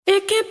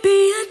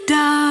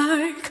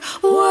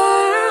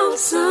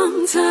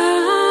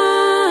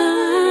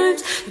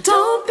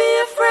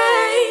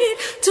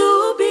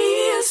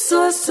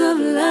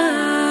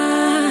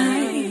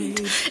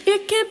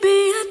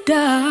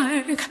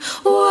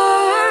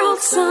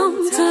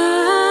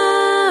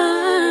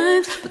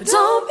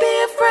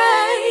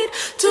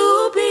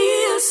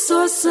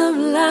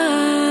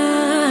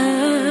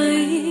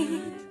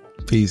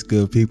Peace,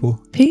 good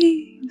people.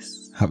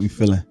 Peace. How you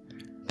feeling?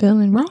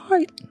 Feeling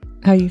right.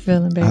 How you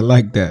feeling, baby? I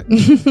like that.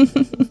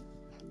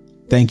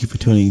 Thank you for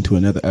tuning to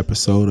another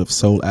episode of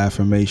Soul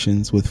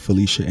Affirmations with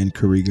Felicia and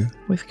Kariga.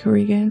 With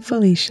Kariga and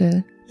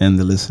Felicia. And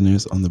the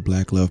listeners on the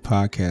Black Love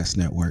Podcast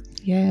Network.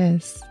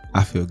 Yes.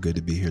 I feel good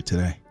to be here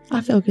today. I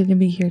feel good to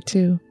be here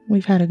too.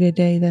 We've had a good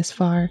day thus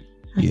far,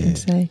 I can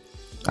say.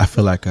 I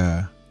feel like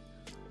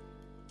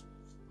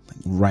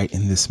right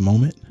in this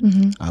moment,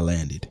 I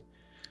landed.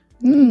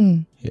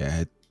 Yeah, I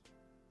had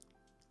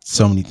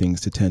so many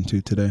things to tend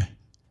to today.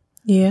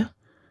 Yeah.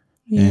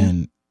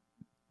 And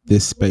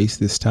this space,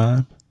 this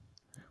time,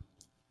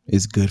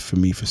 is good for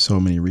me for so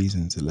many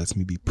reasons. It lets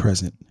me be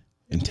present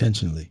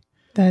intentionally.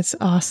 That's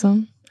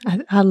awesome.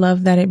 I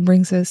love that it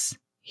brings us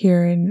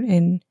here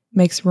and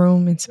makes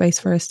room and space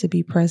for us to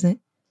be present.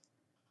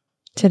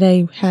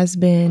 Today has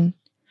been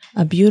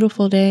a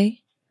beautiful day,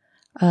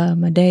 a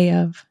day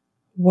of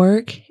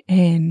work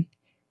and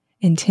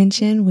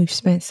intention. We've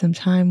spent some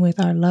time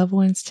with our loved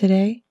ones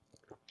today.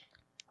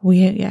 We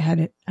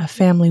had a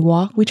family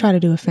walk. We try to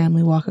do a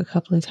family walk a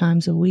couple of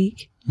times a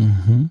week.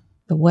 Mm-hmm.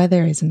 The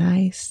weather is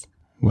nice.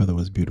 Weather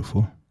was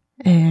beautiful.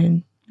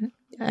 And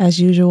as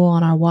usual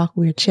on our walk,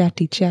 we're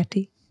chatty. Got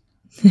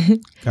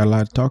a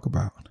lot to talk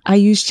about. I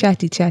use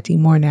chatty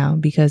more now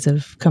because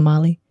of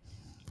Kamali.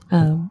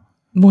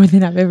 More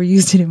than I've ever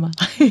used it in my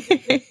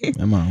life.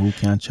 Man, who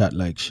can't chat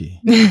like she?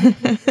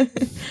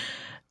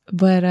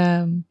 But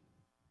I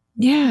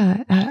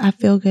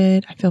feel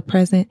good. I feel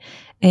present.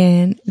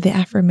 And the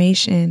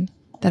affirmation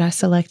that I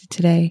selected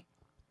today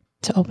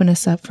to open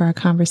us up for our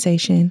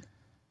conversation,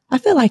 I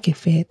feel like it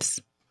fits.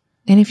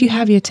 And if you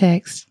have your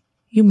text,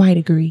 you might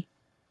agree.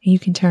 And you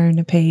can turn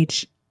to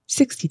page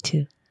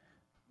 62.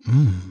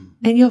 And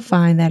you'll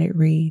find that it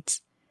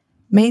reads,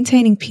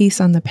 maintaining peace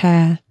on the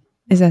path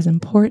is as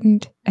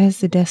important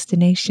as the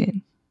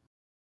destination.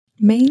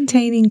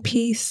 Maintaining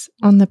peace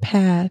on the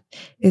path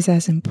is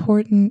as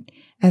important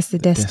as the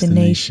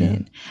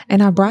destination.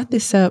 And I brought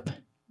this up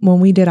when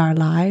we did our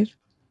live,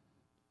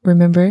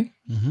 remember?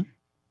 Mm-hmm.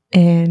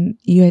 And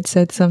you had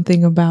said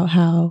something about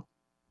how,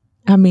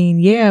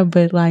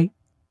 but like,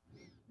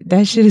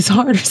 that shit is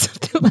hard or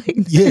something like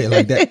that. Yeah,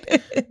 like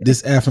that.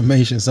 This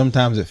affirmation,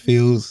 sometimes it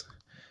feels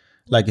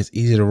like it's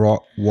easy to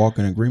walk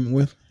in agreement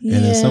with. Yeah.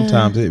 And then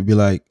sometimes it'd be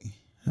like,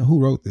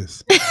 who wrote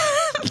this?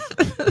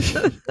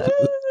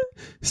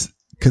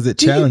 Because it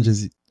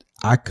challenges.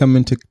 I come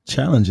into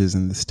challenges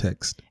in this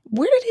text.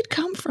 Where did it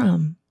come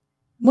from?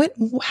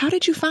 How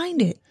did you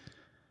find it?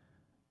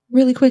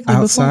 Really quickly.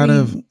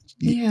 Trying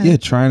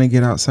to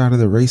get outside of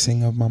the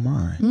racing of my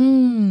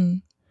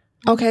mind.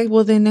 Okay,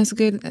 well then that's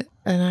good.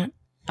 And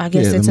I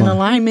guess it's in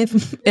alignment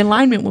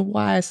with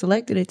why I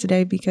selected it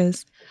today,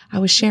 because I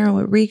was sharing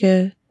with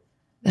Rika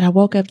that I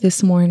woke up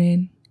this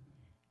morning,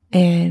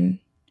 and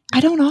I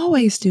don't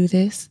always do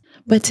this,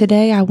 but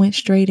today I went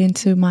straight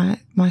into my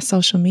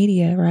social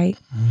media, right?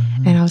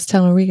 Mm-hmm. And I was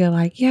telling Rika,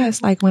 like,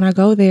 it's like when I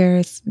go there,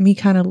 it's me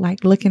kind of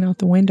like looking out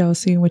the window,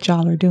 seeing what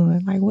y'all are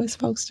doing. Like, what's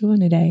folks doing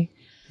today?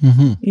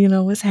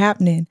 Mm-hmm. What's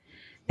happening?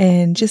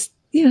 And just,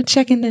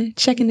 checking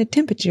the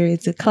temperature.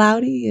 Is it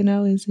cloudy?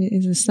 Is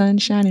the sun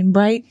shining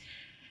bright?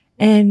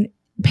 And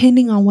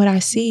depending on what I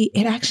see,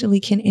 it actually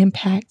can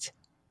impact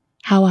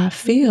how I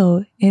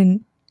feel.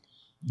 And,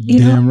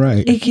 damn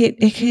right.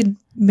 It could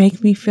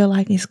make me feel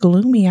like it's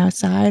gloomy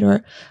outside,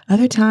 or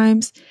other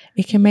times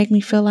it can make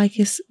me feel like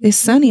it's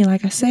sunny,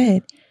 like I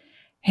said.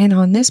 And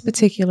on this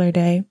particular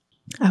day,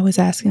 I was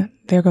asking,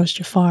 there goes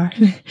Jafar.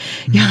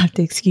 Y'all have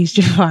to excuse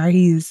Jafar.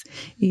 He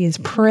is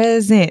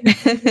present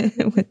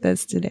with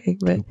us today.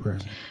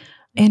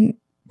 And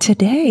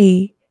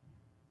today,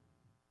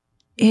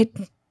 it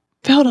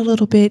felt a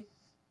little bit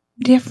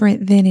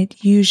different than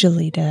it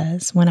usually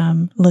does when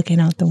I'm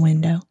looking out the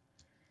window.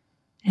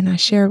 And I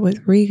shared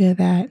with Riga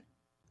that,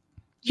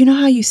 you know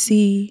how you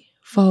see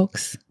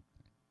folks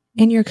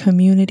in your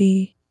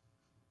community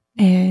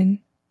and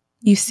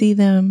you see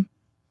them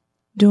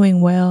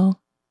doing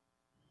well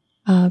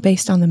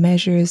based on the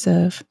measures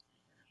of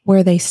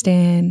where they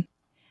stand,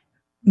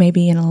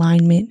 maybe in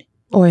alignment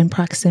or in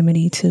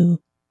proximity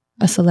to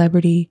a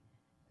celebrity,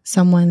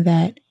 someone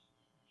that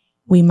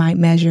we might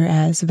measure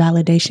as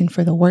validation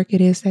for the work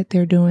it is that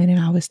they're doing. And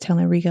I was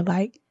telling Riga,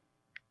 like,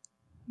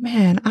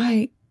 man,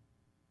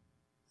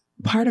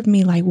 part of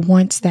me like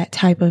wants that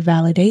type of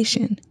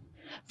validation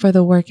for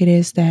the work it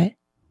is that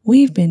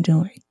we've been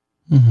doing.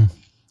 Mm-hmm.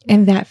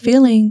 And that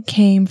feeling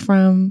came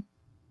from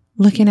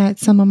looking at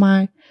some of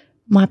my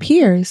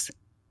peers,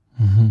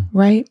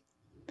 right?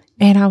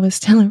 And I was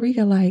telling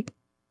Riga, like,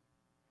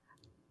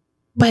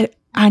 but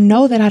I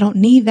know that I don't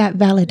need that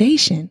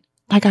validation.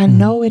 Like, I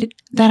know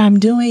that I'm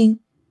doing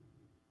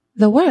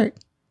the work,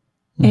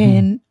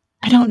 and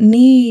I don't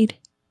need,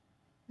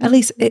 at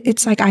least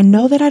it's like, I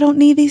know that I don't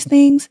need these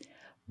things.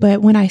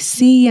 But when I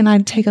see and I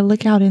take a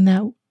look out in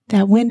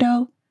that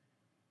window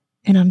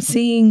and I'm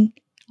seeing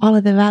all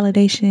of the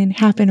validation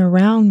happen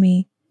around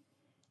me,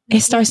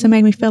 it starts to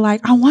make me feel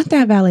like I want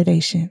that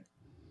validation.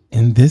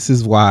 And this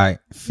is why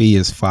Fee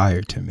is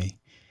fire to me.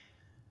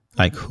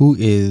 Like, who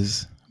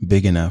is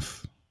big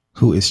enough?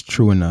 Who is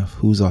true enough?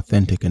 Who's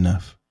authentic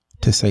enough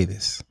to say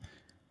this?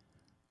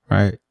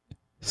 Right?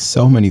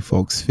 So many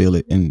folks feel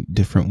it in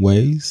different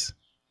ways.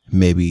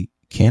 Maybe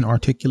can't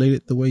articulate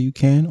it the way you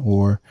can,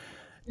 or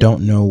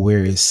don't know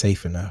where is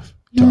safe enough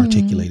to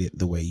articulate it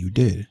the way you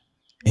did.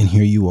 And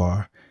here you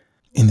are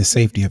in the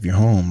safety of your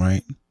home,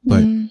 right?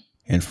 But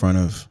in front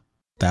of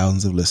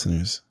thousands of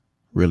listeners,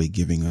 really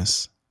giving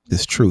us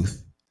this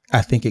truth.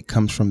 I think it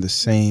comes from the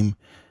same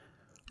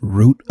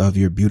root of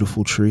your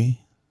beautiful tree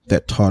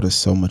that taught us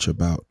so much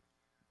about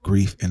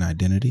grief and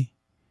identity.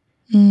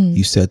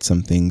 You said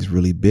some things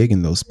really big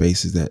in those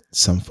spaces that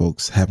some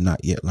folks have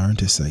not yet learned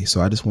to say. So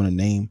I just want to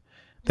name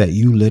that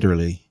you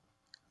literally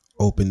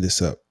opened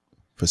this up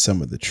for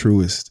some of the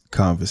truest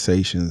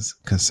conversations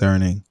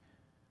concerning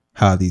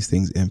how these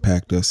things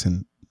impact us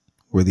and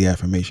where the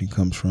affirmation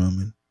comes from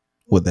and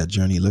what that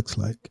journey looks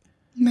like.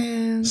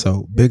 Man.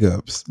 So big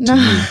ups to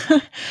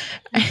me.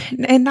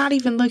 And not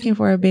even looking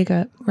for a big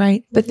up,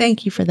 right? But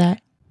thank you for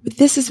that. But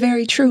this is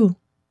very true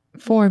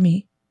for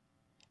me.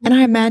 And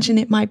I imagine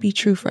it might be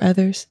true for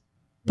others,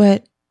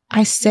 but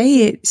I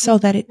say it so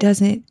that it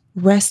doesn't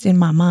rest in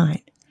my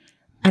mind.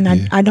 And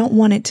I don't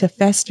want it to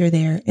fester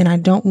there, and I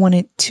don't want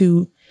it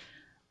to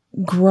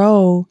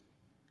grow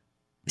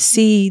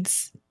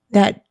seeds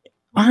that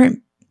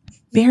aren't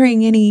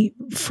bearing any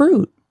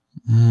fruit.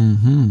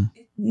 Mm-hmm.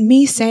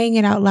 Me saying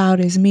it out loud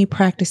is me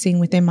practicing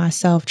within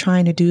myself,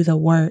 trying to do the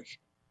work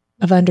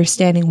of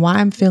understanding why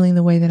I'm feeling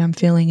the way that I'm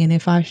feeling. And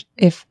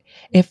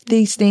if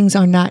these things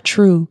are not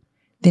true,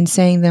 then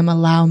saying them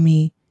allow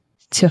me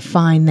to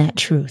find that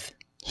truth.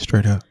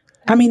 Straight up.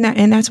 I mean,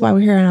 and that's why we're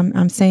here. And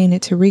I'm saying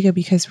it to Riga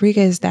because Riga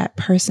is that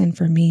person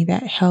for me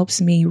that helps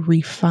me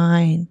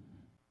refine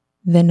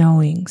the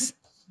knowings,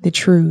 the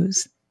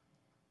truths.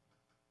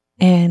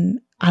 And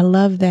I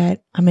love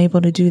that I'm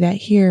able to do that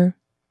here,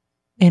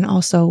 and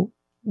also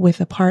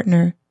with a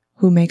partner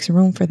who makes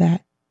room for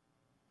that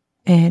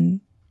and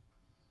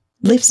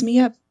lifts me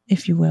up,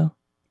 if you will,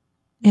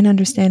 in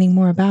understanding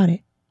more about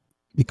it.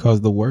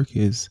 Because the work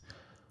is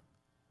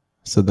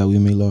so that we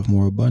may love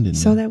more abundantly.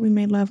 So that we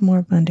may love more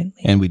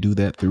abundantly. And we do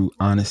that through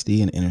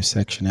honesty and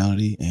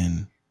intersectionality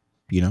and,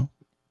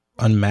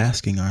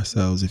 unmasking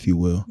ourselves, if you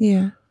will.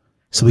 Yeah.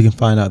 So we can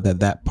find out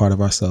that that part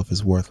of ourselves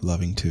is worth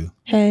loving too.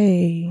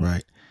 Hey.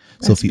 Right.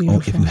 So if you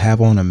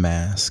have on a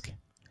mask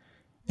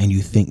and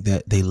you think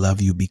that they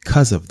love you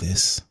because of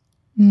this,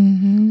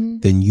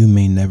 then you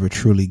may never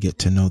truly get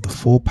to know the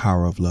full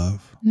power of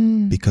love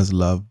because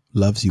love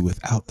loves you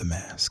without the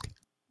mask.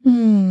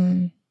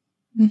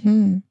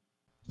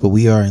 But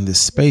we are in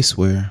this space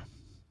where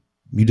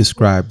you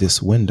describe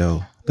this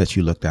window that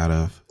you looked out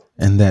of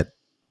and that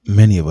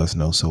many of us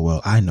know so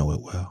well. I know it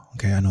well.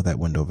 Okay. I know that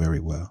window very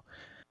well,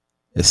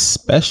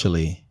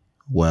 especially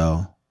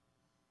well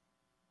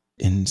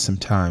in some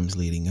times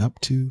leading up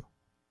to,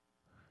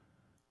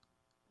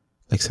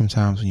 like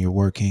sometimes when you're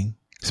working,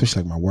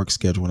 especially like my work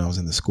schedule when I was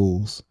in the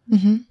schools,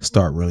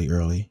 start really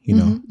early,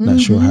 not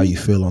sure how you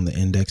feel on the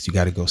index. You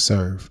got to go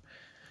serve.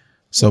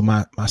 So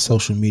my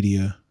social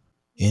media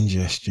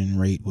ingestion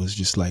rate was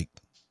just like,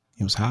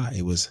 it was high.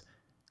 It was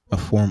a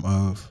form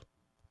of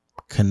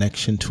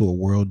connection to a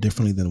world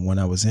differently than the one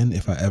I was in.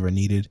 If I ever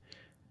needed,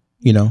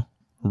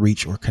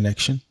 reach or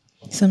connection.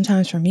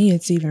 Sometimes for me,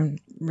 it's even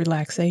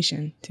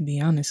relaxation, to be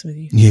honest with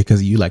you. Yeah,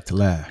 because you like to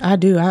laugh. I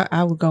do.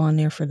 I would go on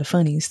there for the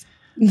funnies.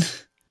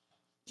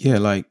 Yeah,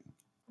 like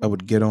I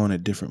would get on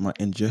my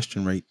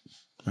ingestion rate,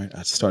 right?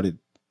 I started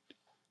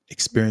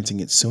experiencing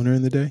it sooner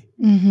in the day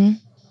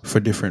for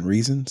different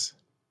reasons.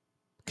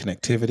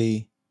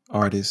 Connectivity,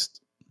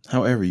 artist,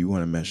 however you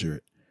want to measure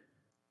it.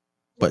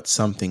 But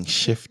something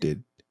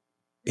shifted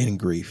in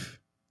grief.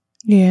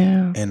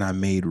 Yeah. And I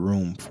made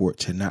room for it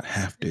to not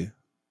have to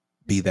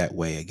be that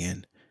way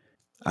again.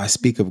 I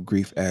speak of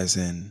grief as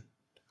in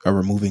a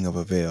removing of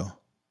a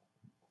veil.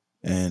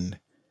 And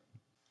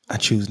I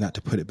choose not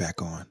to put it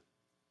back on.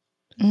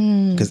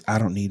 Because I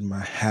don't need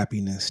my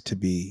happiness to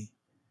be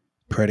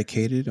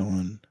predicated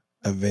on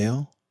a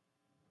veil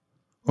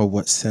or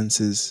what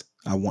senses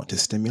I want to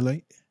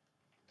stimulate.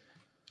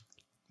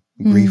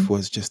 Grief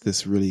was just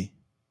this really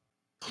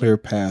clear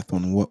path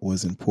on what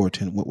was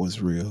important, what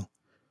was real,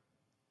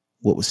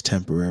 what was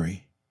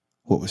temporary,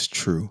 what was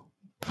true.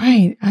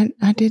 Right.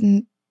 I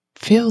didn't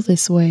feel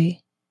this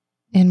way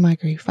in my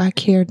grief. I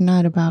cared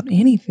not about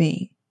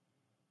anything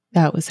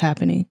that was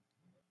happening.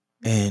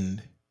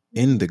 And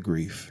in the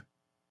grief,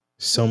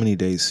 so many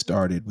days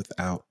started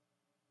without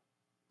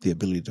the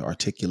ability to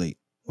articulate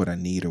what I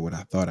need or what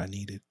I thought I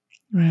needed.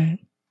 Right.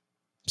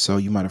 So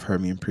you might have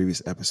heard me in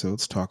previous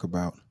episodes talk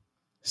about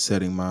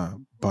setting my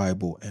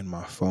Bible and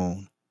my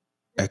phone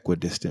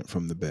equidistant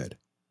from the bed.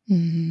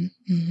 And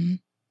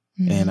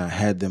I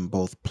had them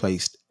both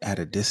placed at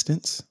a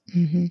distance,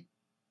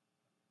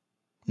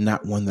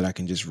 not one that I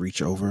can just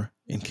reach over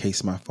in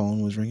case my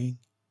phone was ringing.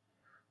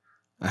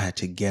 I had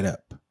to get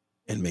up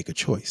and make a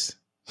choice.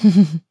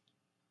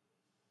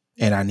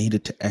 And I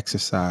needed to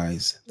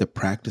exercise the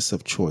practice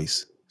of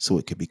choice so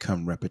it could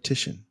become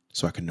repetition,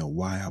 so I could know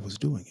why I was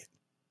doing it.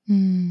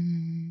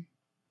 Mm.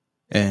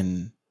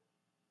 And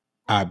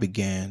I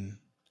began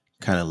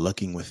kind of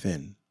looking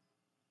within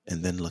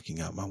and then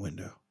looking out my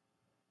window.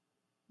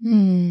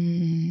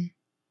 Mm.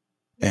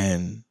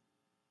 And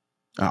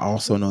I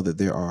also know that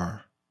there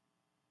are,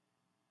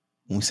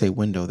 when we say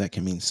window, that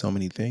can mean so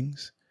many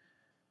things,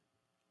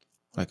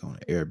 like on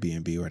an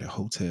Airbnb or at a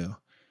hotel.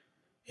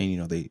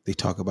 And, they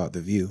talk about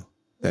the view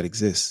that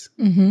exists,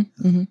 Mm-hmm.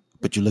 Mm-hmm.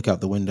 but you look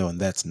out the window and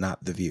that's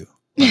not the view.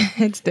 Right?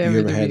 It's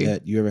never the view.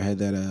 You ever had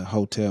that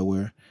hotel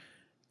where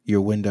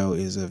your window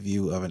is a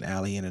view of an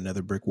alley and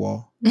another brick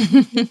wall?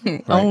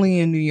 Right? Only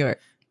in New York.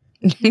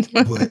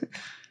 But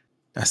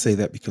I say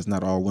that because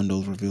not all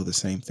windows reveal the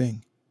same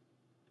thing.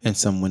 And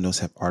some windows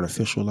have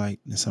artificial light,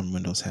 and some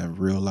windows have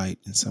real light,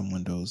 and some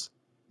windows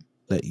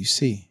let you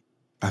see.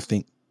 I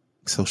think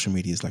social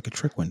media is like a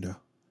trick window.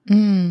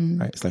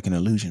 Right? It's like an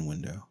illusion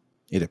window.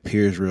 It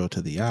appears real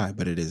to the eye,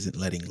 but it isn't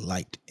letting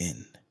light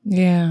in.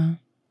 Yeah.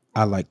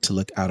 I like to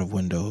look out of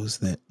windows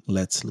that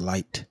lets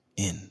light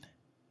in.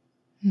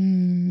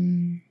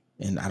 And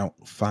I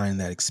don't find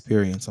that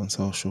experience on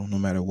social, no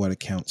matter what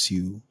accounts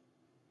no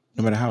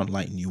matter how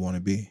enlightened you want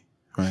to be,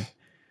 right?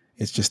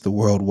 It's just the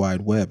World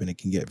Wide Web, and it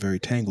can get very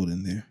tangled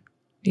in there.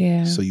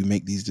 Yeah. So you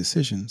make these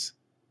decisions.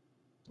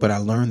 But I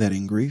learned that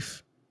in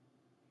grief,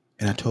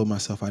 and I told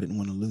myself I didn't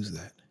want to lose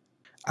that.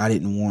 I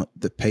didn't want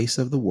the pace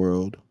of the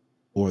world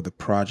or the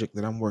project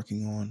that I'm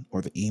working on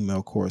or the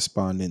email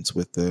correspondence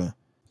with the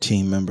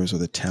team members or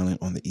the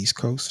talent on the East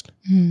Coast.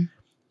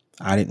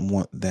 I didn't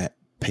want that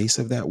pace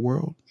of that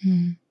world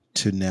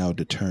to now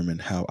determine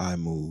how I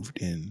moved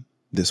in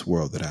this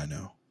world that I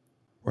know.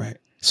 Right.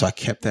 So I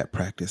kept that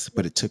practice,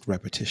 but it took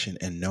repetition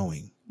and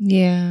knowing.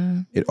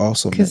 Yeah. It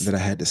also meant that I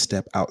had to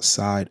step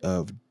outside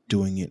of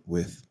doing it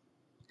with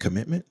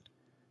commitment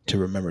to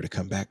remember to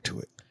come back to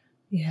it.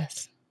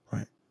 Yes.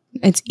 Right.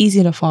 It's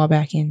easy to fall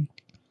back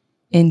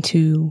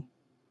into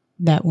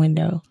that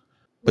window.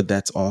 But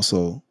that's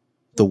also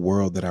the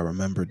world that I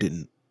remember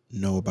didn't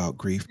know about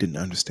grief, didn't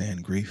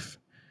understand grief.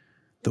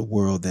 The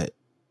world that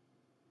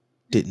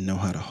didn't know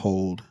how to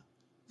hold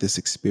this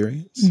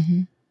experience.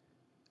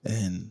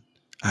 And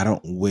I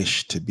don't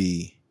wish to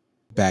be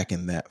back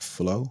in that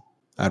flow.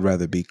 I'd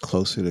rather be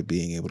closer to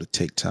being able to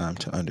take time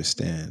to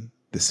understand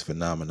this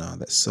phenomenon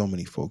that so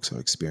many folks are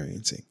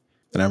experiencing.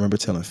 And I remember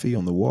telling Fee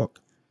on the walk,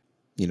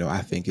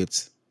 I think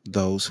it's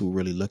those who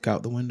really look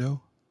out the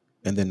window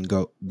and then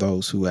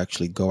those who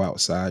actually go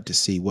outside to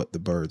see what the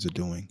birds are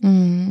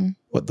doing,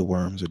 what the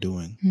worms are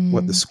doing,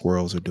 what the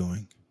squirrels are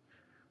doing.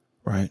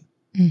 Right?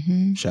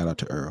 Shout out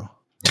to Earl.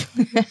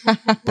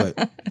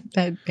 But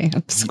that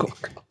damn squirrel.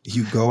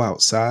 You go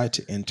outside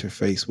to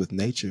interface with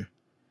nature.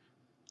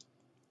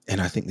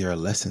 And I think there are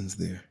lessons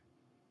there.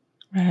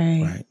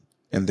 Right.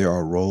 And there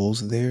are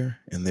roles there,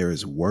 and there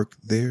is work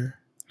there.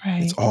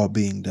 Right. It's all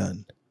being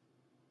done.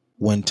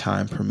 When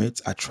time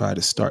permits, I try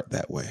to start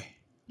that way.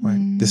 Right.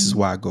 This is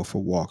why I go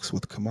for walks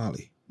with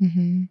Kamali.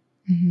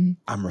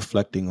 I'm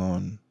reflecting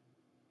on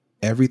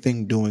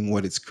everything doing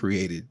what it's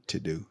created to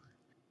do.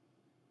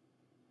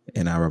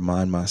 And I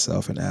remind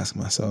myself and ask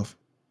myself,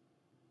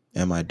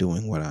 am I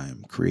doing what I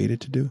am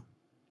created to do?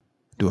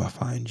 Do I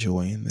find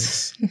joy in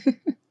this?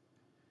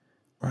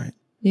 Right.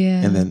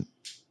 Yeah. And then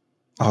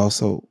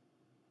also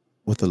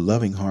with a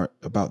loving heart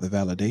about the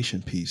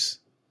validation piece.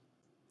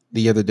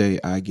 The other day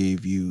I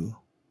gave you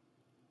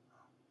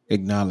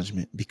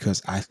acknowledgement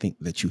because I think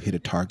that you hit a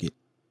target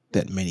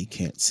that many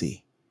can't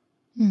see.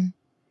 And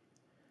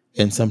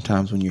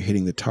sometimes when you're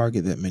hitting the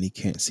target that many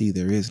can't see,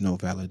 there is no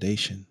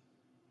validation.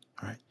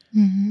 Right.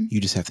 You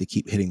just have to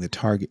keep hitting the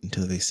target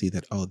until they see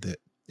that, that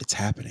it's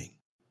happening.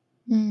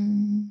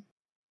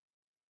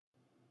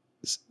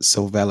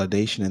 So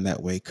validation in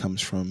that way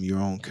comes from your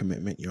own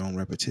commitment, your own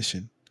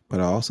repetition. But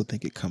I also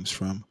think it comes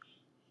from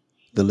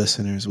the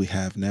listeners we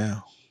have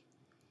now.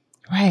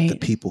 Right. The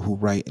people who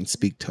write and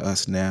speak to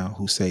us now,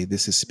 who say,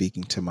 this is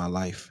speaking to my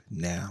life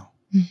now.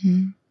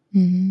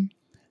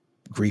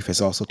 Grief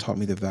has also taught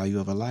me the value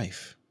of a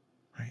life.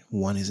 Right?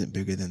 One isn't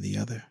bigger than the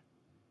other.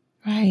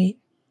 Right.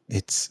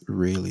 It's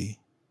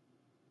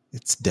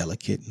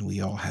delicate, and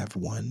we all have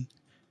one.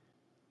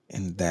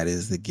 And that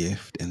is the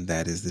gift, and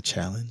that is the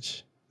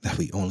challenge, that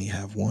we only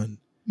have one.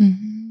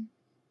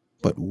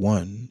 But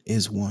one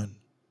is one.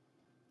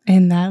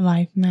 And that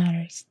life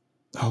matters.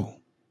 Oh,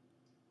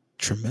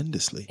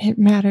 tremendously. It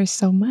matters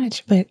so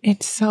much, but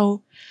it's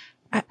so,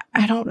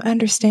 I don't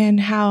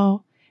understand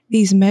how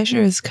these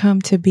measures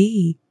come to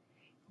be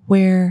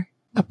where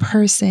a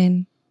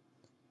person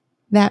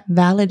that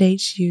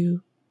validates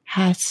you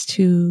has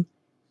to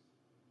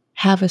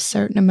have a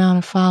certain amount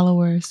of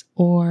followers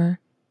or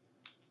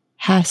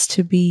has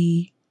to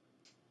be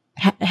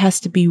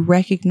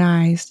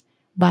recognized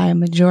by a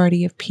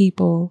majority of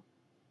people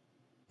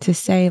to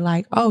say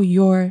like, oh,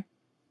 you're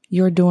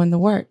doing the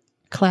work.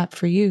 Clap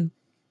for you.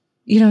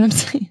 You know what I'm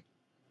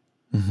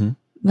saying?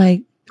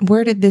 Like,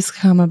 where did this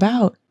come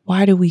about?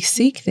 Why do we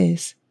seek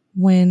this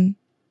when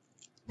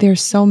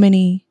there's so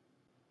many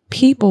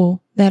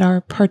people that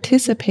are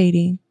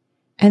participating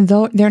and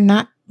though they're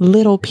not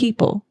little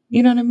people,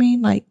 you know what I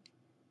mean? Like,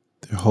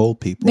 They're whole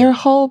people. They're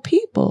whole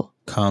people.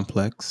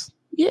 Complex.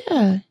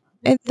 Yeah.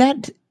 And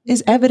that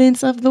is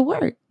evidence of the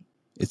work.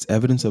 It's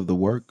evidence of the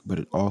work, but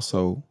it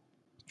also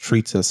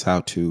treats us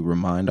how to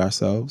remind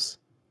ourselves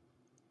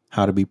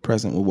how to be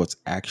present with what's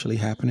actually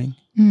happening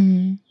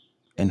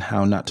and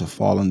how not to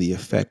fall in the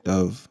effect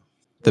of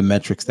the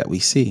metrics that we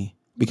see.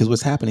 Because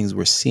what's happening is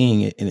we're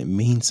seeing it and it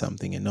means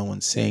something and no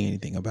one's saying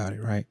anything about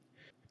it, right?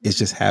 It's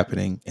just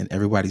happening and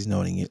everybody's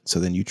noting it. So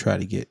then you try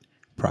to get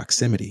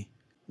proximity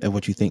of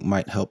what you think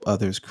might help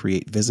others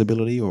create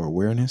visibility or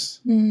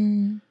awareness.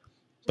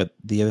 But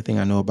the other thing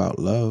I know about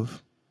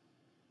love,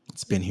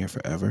 it's been here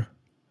forever.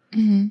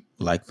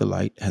 Like the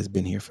light has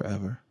been here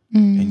forever.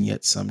 And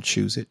yet some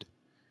choose it,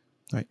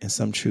 right? And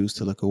some choose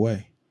to look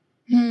away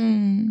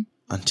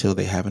until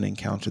they have an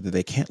encounter that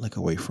they can't look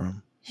away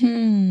from,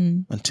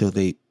 until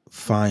they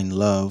find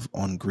love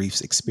on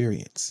grief's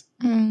experience.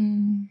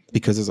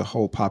 Because there's a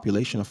whole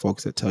population of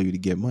folks that tell you to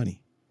get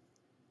money,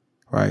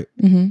 right?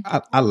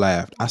 I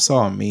laughed. I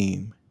saw a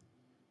meme.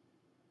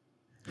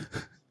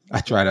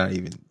 I try not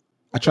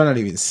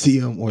even see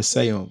them or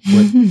say them,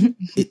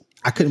 but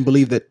I couldn't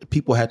believe that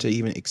people had to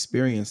even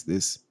experience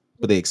this,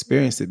 but they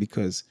experienced it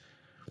because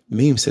the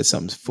meme said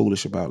something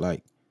foolish about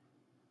like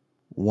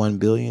 1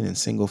 billion and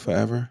single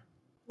forever,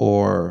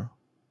 or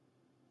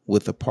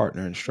with a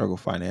partner and struggle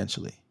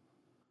financially.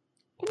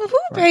 Well,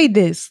 who made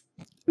this?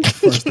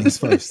 First things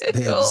first.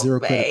 They have zero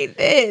Who credit. made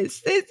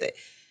this?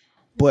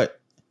 But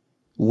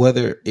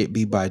whether it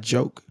be by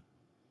joke,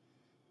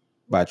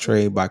 by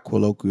trade, by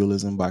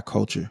colloquialism, by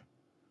culture,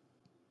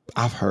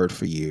 I've heard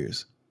for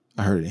years.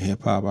 I heard it in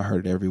hip hop. I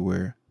heard it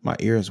everywhere. My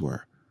ears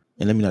were.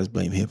 And let me not just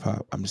blame hip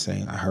hop. I'm just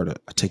saying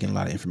I taken a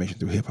lot of information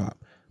through hip hop.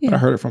 Yeah. But I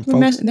heard it from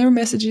folks. There were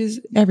messages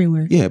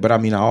everywhere. Yeah, but I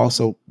mean, I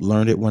also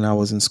learned it when I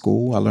was in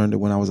school. I learned it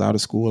when I was out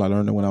of school. I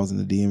learned it when I was in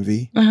the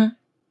DMV.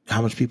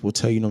 How much people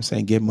tell you, know what I'm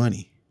saying, get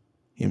money.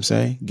 You know what I'm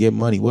saying? Get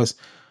money. What's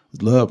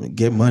love?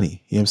 Get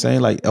money. You know what I'm saying?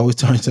 Like, always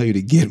trying to tell you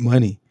to get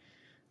money.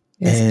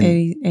 Yes,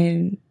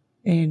 and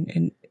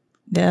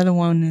the other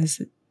one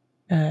is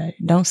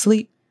don't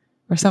sleep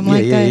or something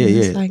like that.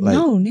 It's like,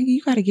 no, nigga,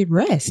 you got to get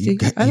rest.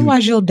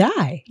 Otherwise you'll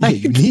die. Yeah,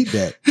 you need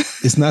that.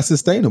 It's not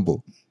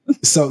sustainable.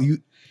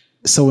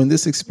 So in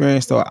this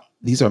experience, though,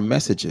 these are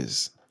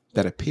messages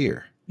that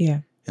appear. Yeah.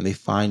 And they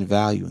find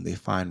value and they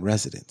find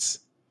resonance,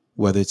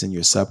 whether it's in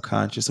your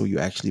subconscious or you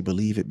actually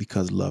believe it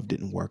because love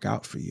didn't work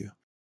out for you.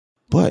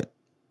 But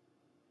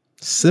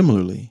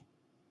similarly,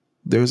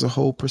 there's a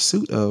whole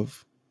pursuit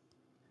of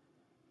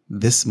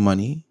this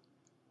money,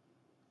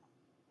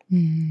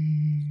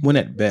 when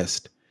at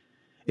best,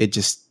 it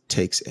just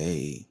takes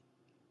a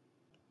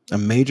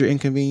major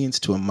inconvenience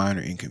to a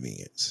minor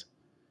inconvenience.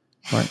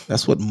 Right?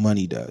 That's what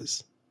money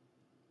does.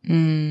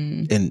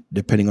 And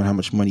depending on how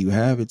much money you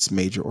have, it's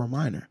major or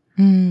minor.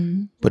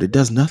 But it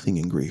does nothing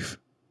in grief.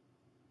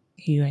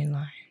 You ain't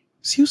lying.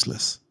 It's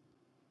useless.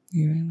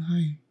 You ain't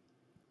lying.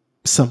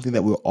 Something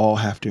that we'll all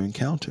have to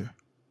encounter.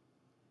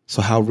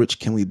 So how rich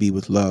can we be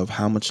with love?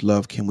 How much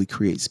love can we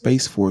create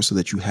space for so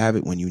that you have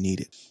it when you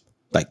need it?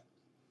 Like,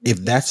 if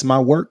that's my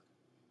work,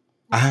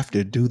 I have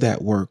to do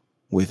that work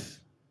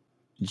with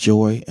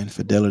joy and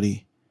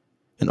fidelity,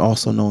 and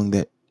also knowing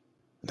that,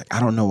 like, I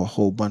don't know a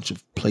whole bunch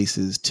of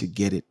places to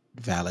get it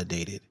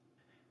validated,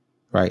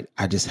 right?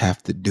 I just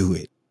have to do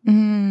it.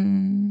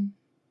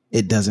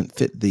 It doesn't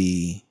fit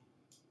the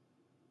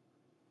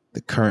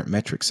current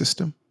metric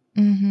system.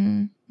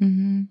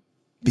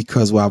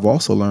 Because I've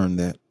also learned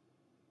that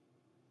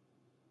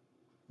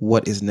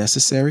what is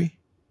necessary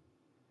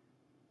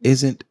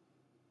isn't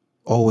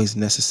always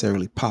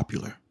necessarily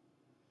popular.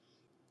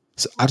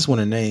 So I just want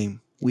to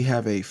name, we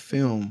have a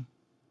film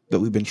that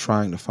we've been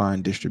trying to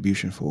find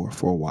distribution for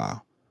a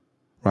while,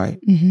 right?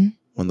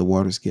 When the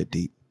waters get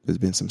deep, there's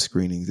been some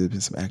screenings, there's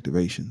been some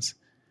activations.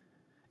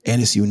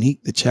 And it's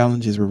unique, the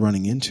challenges we're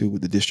running into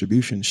with the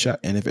distribution shot.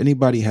 And if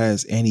anybody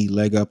has any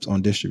leg ups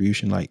on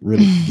distribution, like,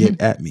 really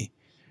get at me.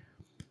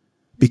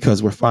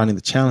 Because we're finding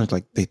the challenge,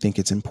 like, they think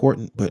it's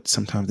important, but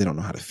sometimes they don't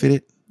know how to fit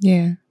it.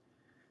 Yeah.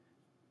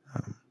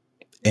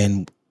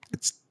 And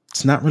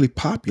it's not really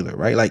popular,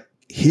 right? Like,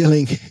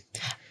 healing,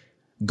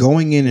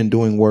 going in and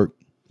doing work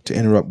to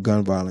interrupt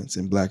gun violence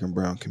in Black and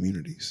brown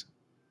communities,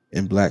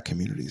 in Black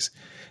communities,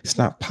 it's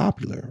not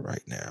popular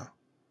right now,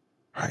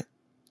 right?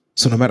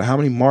 So no matter how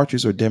many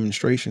marches or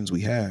demonstrations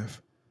we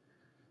have,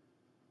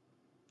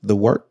 the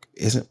work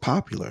isn't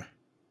popular.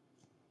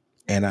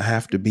 And I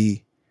have to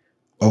be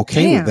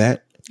okay with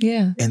that.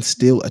 Yeah. And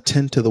still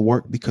attend to the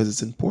work because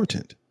it's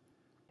important.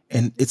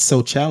 And it's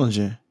so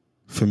challenging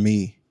for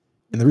me.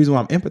 And the reason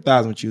why I'm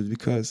empathizing with you is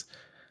because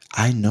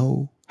I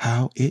know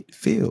how it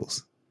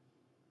feels.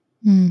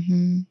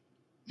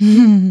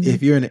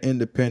 If you're an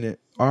independent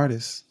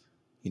artist,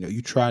 you know,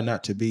 you try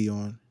not to be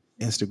on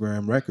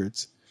Instagram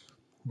records,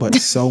 but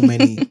so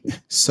many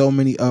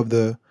of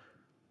the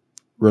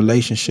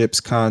relationships,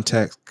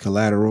 contacts,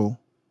 collateral,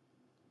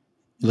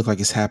 look like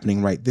it's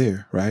happening right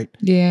there, right?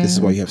 Yeah. This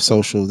is why you have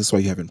social. This is why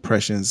you have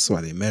impressions. This is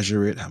why they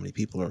measure it. How many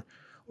people are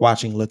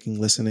watching, looking,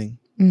 listening.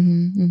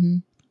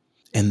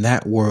 And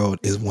that world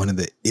is one of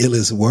the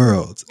illest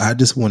worlds I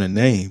just want to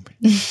name.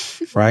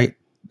 Right?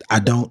 I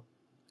don't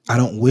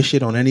wish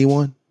it on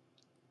anyone.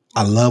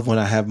 I love when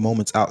I have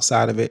moments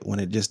outside of it when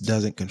it just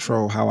doesn't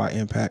control how I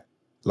impact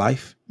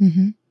life.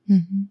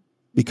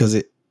 Because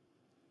it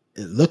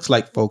looks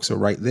like folks are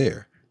right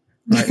there.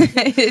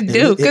 Right? It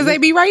do, because they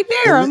be right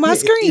there on my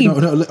screen.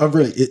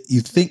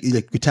 You think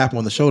like you tap them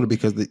on the shoulder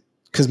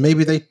because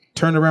maybe they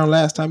turned around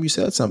last time you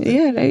said something.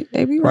 Yeah,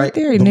 they be right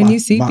there. And then you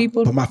see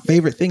people. But my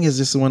favorite thing is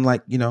this one,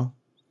 like,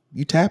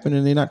 you tapping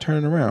and they're not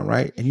turning around,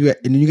 right? And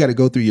then you got to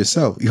go through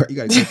yourself. You got to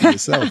go through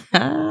yourself.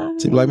 So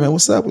you be like, man,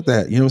 what's up with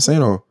that? You know what I'm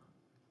saying? Or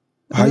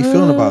how you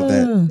feeling about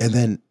that? And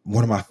then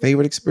one of my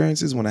favorite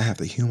experiences when I have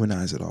to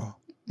humanize it all.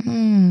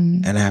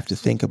 And I have to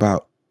think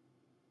about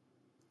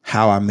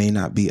how I may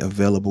not be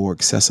available or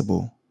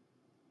accessible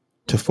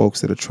to folks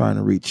that are trying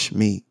to reach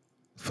me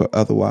for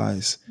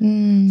otherwise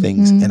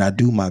things. And I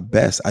do my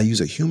best. I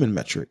use a human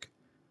metric,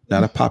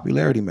 not a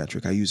popularity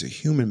metric. I use a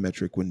human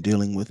metric when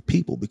dealing with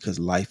people because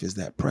life is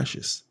that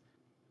precious.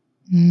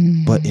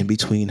 But in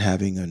between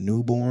having a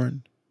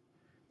newborn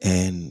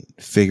and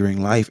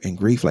figuring life and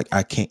grief, like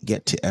I can't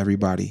get to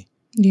everybody.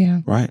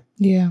 Yeah. Right?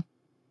 Yeah.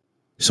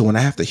 So when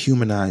I have to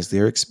humanize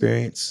their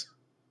experience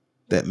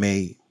that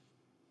may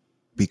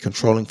be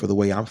controlling for the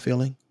way I'm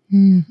feeling,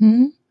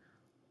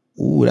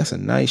 ooh, that's a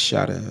nice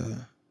shot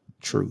of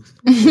truth.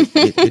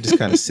 It just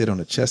kind of sit on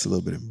the chest a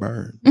little bit and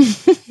burn.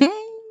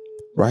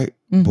 Right?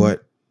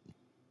 But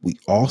we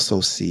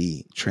also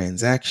see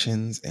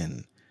transactions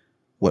and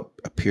what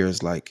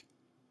appears like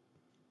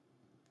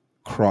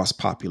cross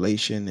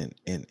population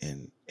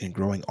and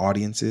growing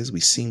audiences. We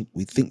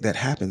think that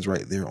happens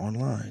right there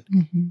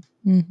online.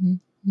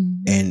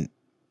 And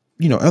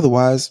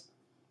otherwise,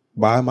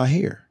 why am I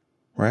here?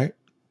 Right?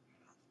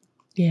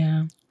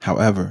 Yeah.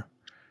 However,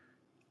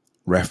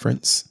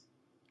 reference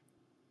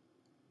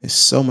is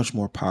so much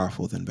more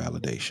powerful than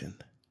validation.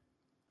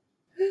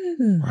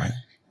 Right?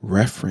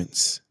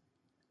 Reference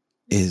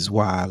is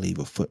why I leave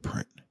a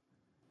footprint.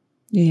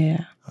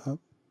 Yeah.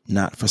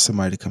 Not for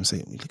somebody to come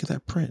say, look at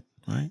that print,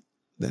 right?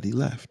 That he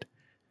left.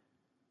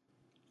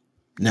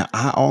 Now,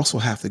 I also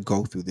have to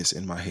go through this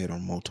in my head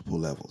on multiple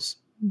levels.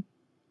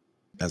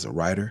 As a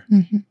writer,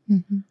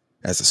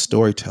 as a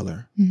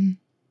storyteller,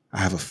 I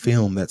have a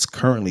film that's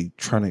currently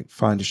trying to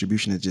find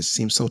distribution. It just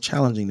seems so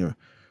challenging to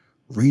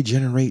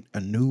regenerate a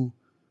new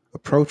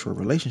approach or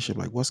relationship.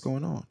 Like, what's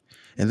going on?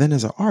 And then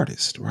as an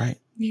artist, right?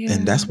 Yeah.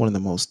 And that's one of the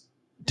most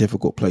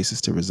difficult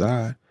places to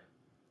reside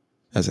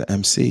as an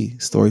MC,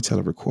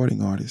 storyteller,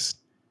 recording artist,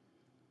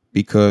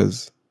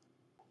 because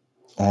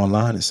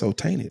online is so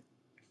tainted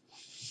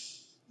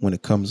when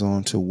it comes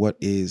on to what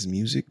is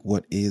music,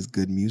 what is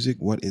good music,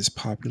 what is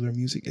popular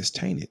music. Is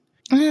tainted.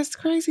 That's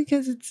crazy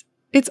because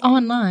it's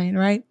online,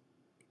 right?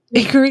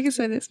 And Karika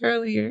said this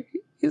earlier.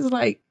 He's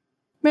like,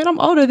 man, I'm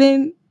older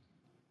than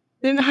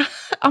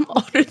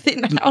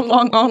how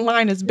long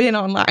online has been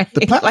online.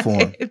 The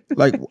platform.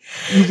 like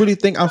you really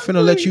think I'm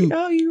finna let you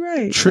you're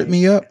right. trip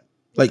me up?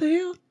 Like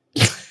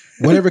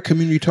whatever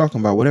community you're talking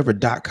about, whatever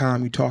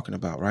 .com you're talking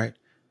about, right?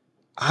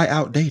 I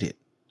outdate it.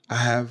 I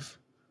have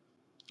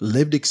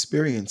lived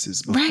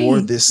experiences before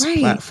this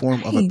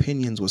platform of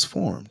opinions was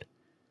formed.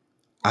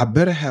 I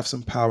better have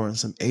some power and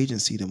some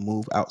agency to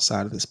move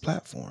outside of this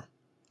platform.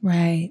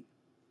 Right.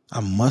 I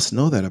must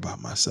know that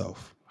about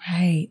myself.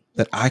 Right.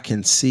 That I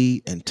can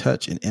see and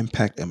touch and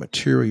impact a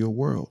material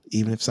world,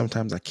 even if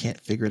sometimes I can't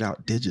figure it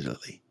out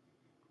digitally.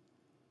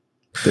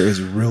 There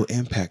is real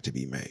impact to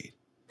be made.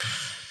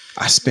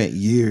 I spent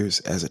years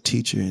as a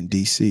teacher in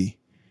DC,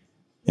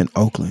 in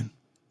Oakland,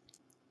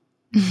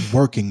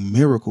 working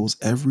miracles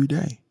every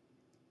day.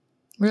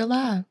 Real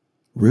live.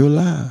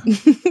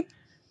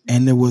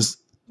 And there was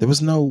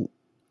no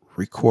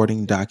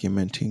recording,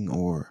 documenting,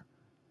 or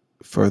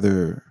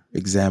further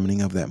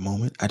examining of that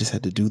moment. I just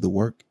had to do the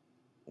work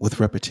with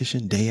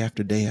repetition day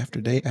after day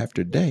after day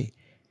after day.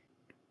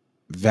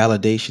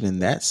 Validation in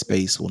that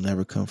space will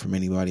never come from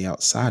anybody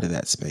outside of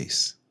that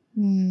space.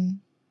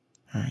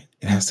 Right?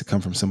 It has to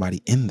come from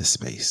somebody in the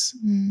space.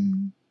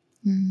 And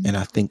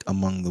I think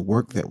among the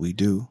work that we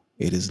do,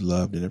 it is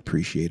loved and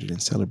appreciated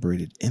and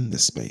celebrated in the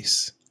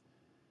space.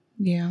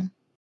 Yeah.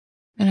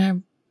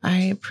 And I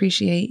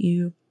appreciate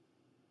you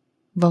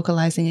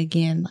vocalizing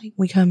again, like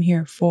we come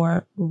here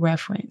for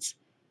reference.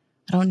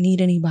 I don't need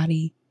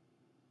anybody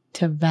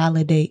to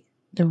validate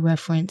the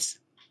reference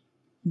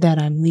that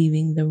I'm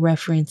leaving. The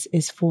reference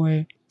is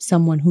for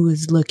someone who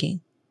is looking.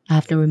 I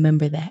have to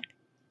remember that.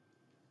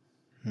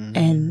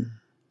 And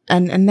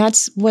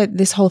that's what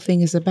this whole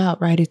thing is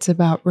about, right? It's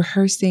about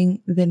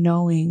rehearsing the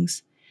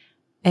knowings.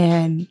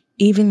 And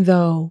even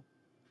though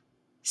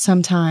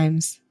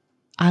sometimes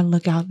I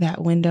look out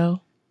that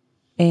window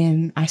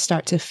and I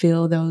start to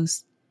feel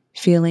those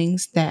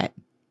feelings that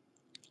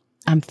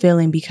I'm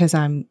feeling because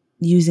I'm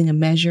using a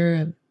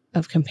measure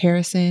of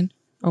comparison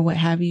or what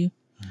have you,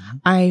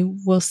 I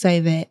will say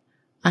that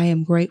I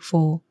am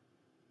grateful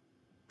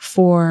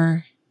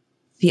for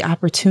the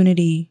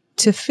opportunity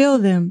to feel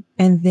them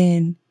and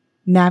then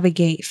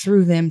navigate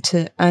through them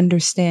to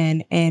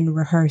understand and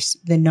rehearse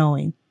the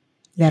knowing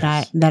that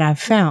I've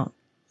found.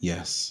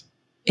 Yes.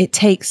 It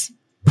takes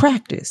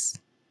practice,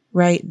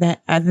 right?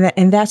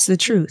 And that's the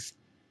truth.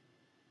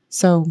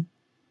 So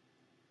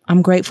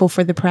I'm grateful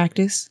for the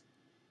practice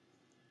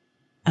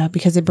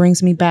because it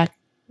brings me back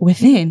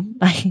within.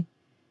 Like,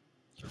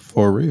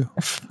 for real.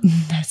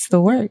 That's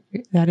the work.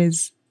 That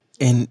is.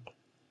 And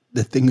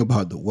the thing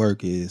about the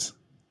work is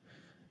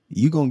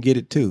you're going to get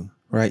it too,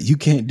 right? You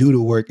can't do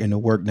the work and the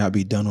work not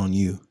be done on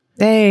you.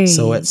 Hey.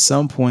 So at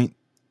some point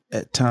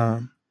at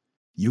time,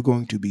 you're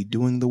going to be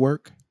doing the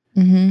work,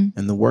 and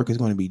the work is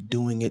going to be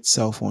doing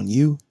itself on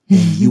you, and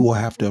you will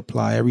have to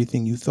apply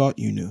everything you thought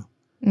you knew,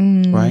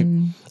 right?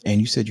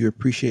 And you said you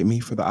appreciate me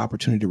for the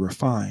opportunity to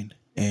refine.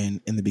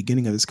 And in the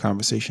beginning of this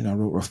conversation, I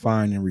wrote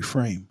refine and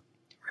reframe.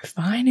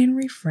 Refine and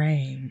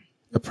reframe.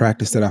 A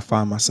practice that I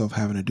find myself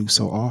having to do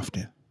so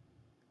often,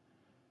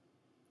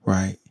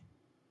 right?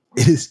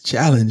 It is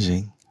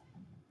challenging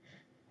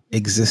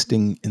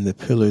existing in the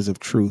pillars of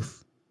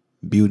truth,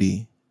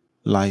 beauty,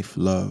 life,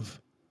 love,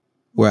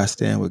 where I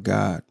stand with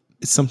God.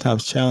 It's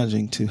sometimes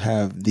challenging to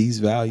have these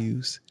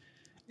values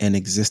and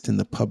exist in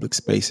the public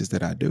spaces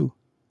that I do.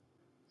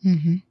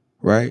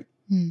 Right?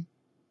 And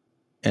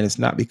it's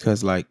not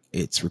because like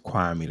it's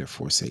requiring me to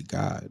forsake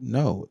God.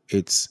 No,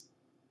 it's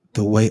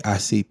the way I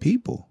see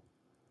people.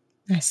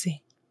 I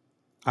see.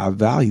 I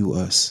value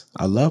us.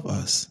 I love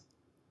us.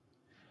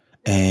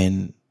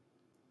 And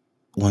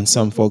when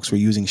some folks were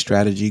using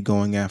strategy,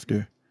 going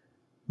after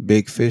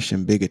big fish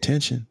and big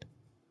attention,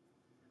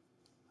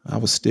 I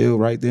was still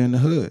right there in the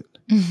hood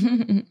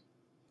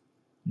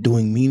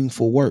doing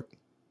meaningful work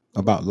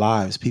about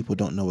lives people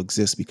don't know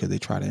exist because they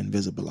try to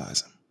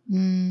invisibilize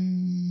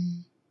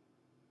them.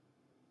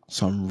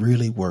 So I'm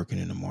really working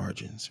in the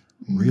margins,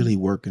 really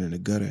working in the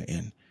gutter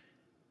and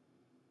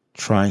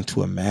trying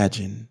to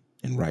imagine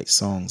and write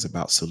songs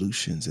about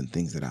solutions and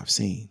things that I've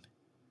seen.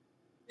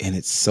 And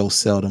it's so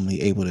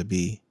seldomly able to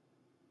be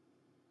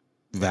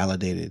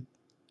validated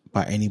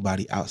by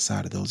anybody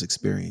outside of those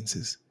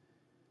experiences.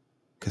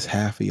 Because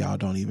half of y'all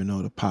don't even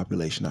know the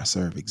population I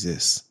serve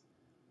exists.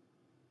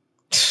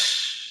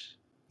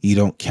 You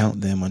don't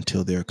count them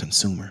until they're a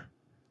consumer.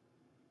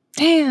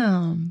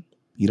 Damn.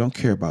 You don't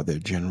care about their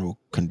general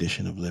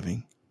condition of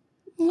living.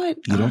 What?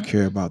 You don't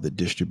care about the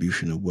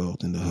distribution of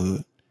wealth in the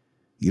hood.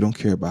 You don't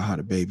care about how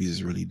the babies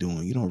is really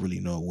doing. You don't really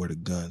know where the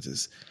guns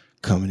is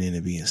coming in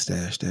and being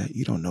stashed at.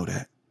 You don't know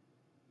that.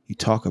 You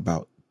talk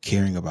about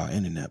caring about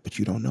internet, but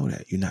you don't know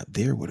that. You're not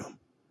there with them.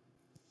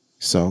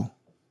 So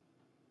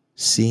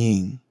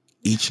seeing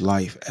each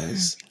life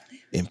as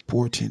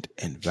important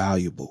and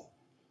valuable,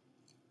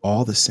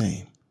 all the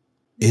same,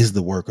 is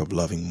the work of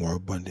loving more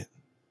abundant.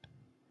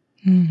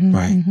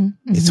 Right?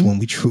 It's when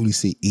we truly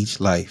see each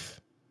life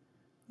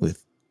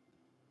with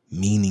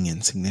meaning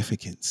and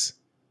significance.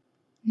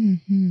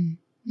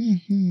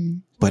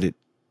 But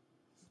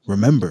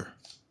remember,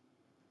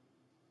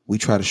 we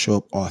try to show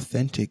up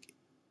authentic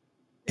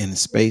in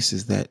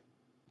spaces that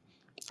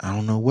I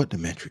don't know what the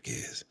metric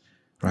is.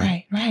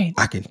 Right.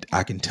 I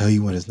can tell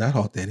you when it's not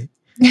authentic,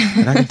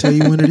 and I can tell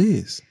you when it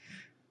is.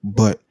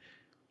 But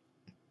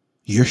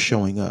you're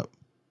showing up.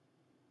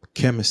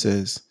 Kemis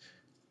says,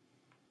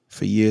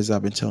 for years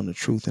I've been telling the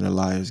truth in a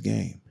liar's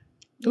game.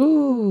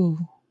 Ooh,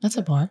 that's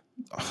a bar.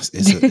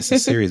 It's a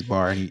serious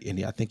bar,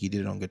 and I think he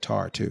did it on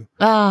guitar too.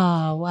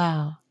 Oh,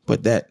 wow.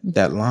 But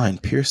that line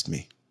pierced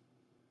me.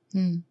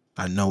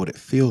 I know what it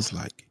feels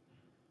like.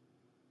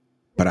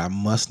 But I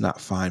must not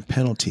find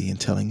penalty in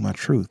telling my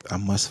truth. I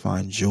must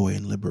find joy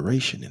and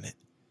liberation in it.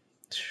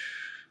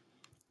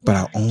 But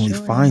I'll only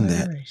find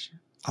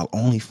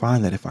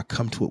that if I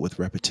come to it with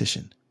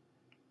repetition.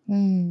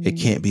 It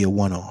can't be a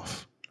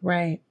one-off.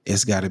 Right.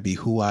 It's got to be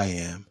who I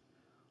am,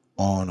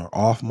 on or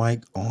off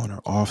mic, on or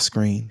off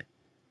screen.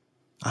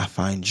 I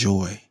find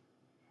joy,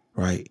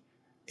 right,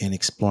 in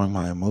exploring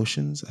my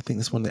emotions. I think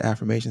that's what the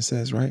affirmation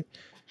says, right?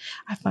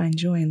 I find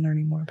joy in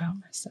learning more about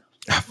myself.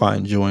 I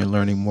find joy in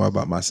learning more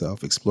about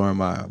myself, exploring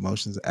my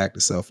emotions, act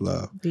of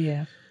self-love.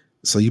 Yeah.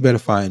 So you better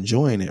find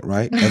joy in it,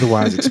 right?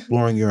 Otherwise,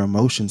 exploring your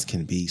emotions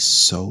can be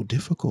so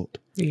difficult.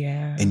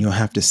 Yeah. And you'll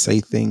have to say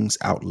things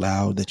out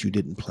loud that you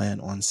didn't plan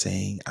on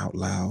saying out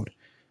loud.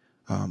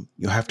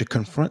 You'll have to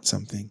confront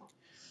something.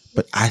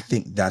 But I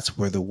think that's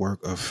where the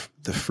work of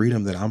the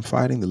freedom that I'm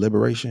fighting, the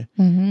liberation,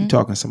 you're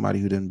talking to somebody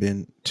who done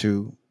been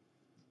to,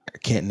 I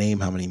can't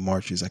name how many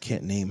marches, I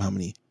can't name how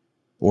many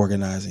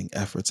organizing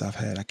efforts I've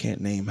had. I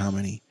can't name how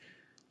many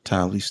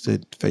times we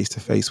stood face to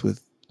face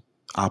with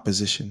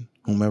opposition,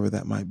 whomever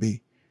that might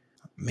be.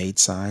 I made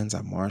signs,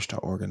 I marched, I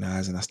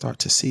organized, and I start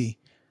to see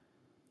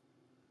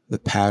the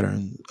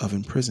pattern of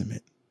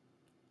imprisonment.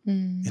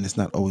 And it's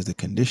not always the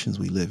conditions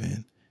we live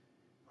in,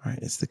 right?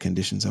 It's the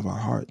conditions of our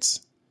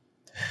hearts.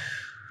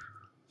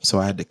 So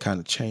I had to kind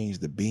of change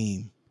the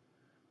beam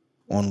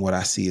on what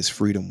I see as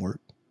freedom work,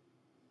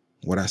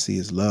 what I see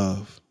as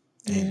love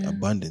and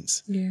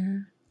abundance. Yeah.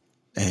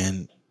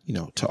 And,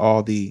 to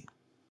all the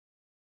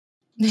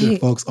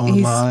folks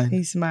online.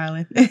 He's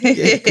smiling.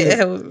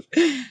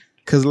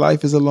 Because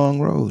life is a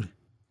long road.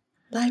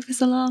 Life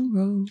is a long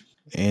road.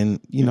 And,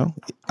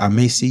 I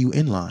may see you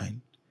in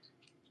line,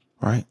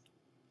 right?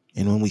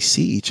 And when we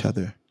see each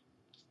other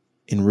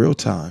in real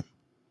time,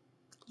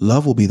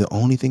 love will be the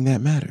only thing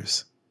that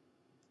matters.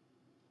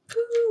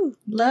 Woo.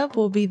 Love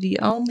will be the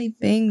only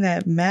thing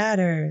that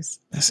matters.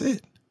 That's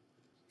it.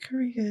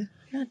 Korea,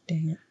 God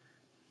dang it.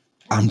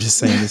 I'm just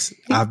saying this.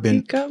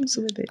 He comes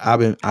with it.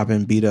 I've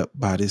been beat up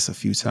by this a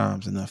few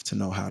times enough to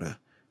know how to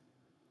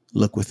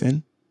look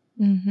within.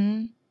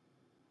 Mm-hmm.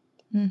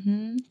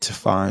 Mm-hmm. To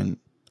find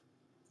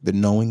the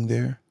knowing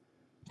there,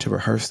 to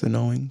rehearse the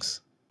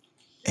knowings.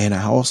 And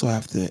I also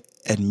have to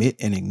admit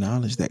and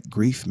acknowledge that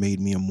grief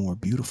made me a more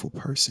beautiful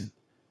person.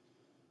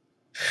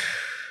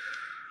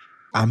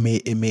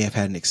 It may have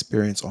had an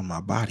experience on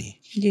my body.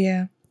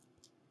 Yeah.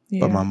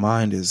 But my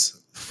mind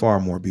is far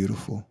more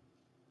beautiful.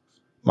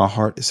 My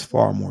heart is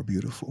far more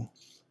beautiful.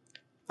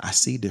 I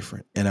see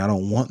different, and I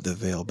don't want the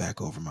veil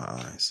back over my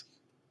eyes.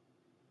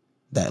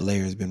 That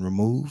layer has been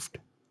removed,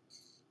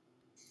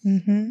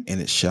 and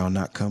it shall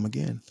not come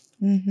again.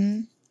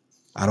 Mm-hmm.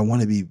 I don't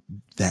want to be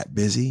that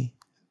busy,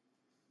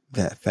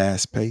 that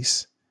fast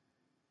pace,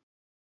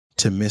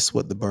 to miss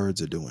what the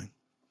birds are doing.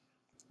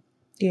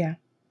 Yeah.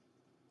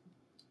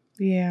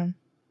 Yeah.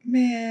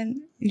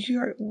 Man,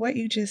 what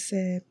you just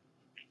said.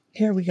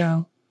 Here we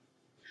go.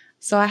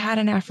 So I had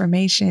an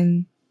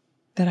affirmation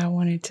that I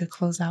wanted to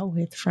close out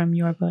with from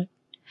your book,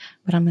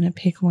 but I'm going to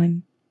pick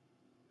one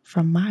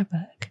from my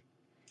book.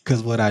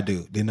 Because what I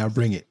do, didn't I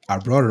bring it? I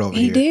brought it over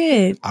here. He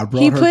did. I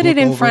brought He put it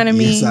in front of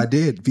me. Yes, I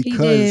did.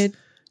 Because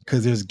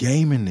there's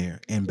game in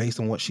there. And based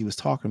on what she was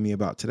talking to me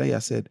about today, I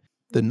said,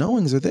 the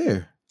knowings are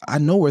there. I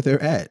know where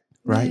they're at,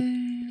 right?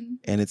 Man.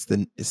 And it's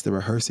the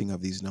rehearsing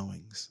of these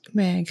knowings.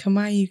 Man,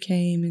 Kamayu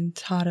came and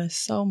taught us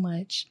so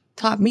much.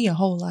 Taught me a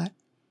whole lot.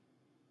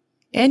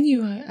 And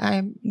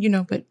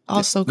but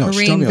also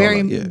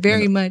Kareem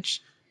very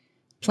much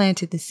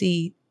planted the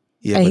seed.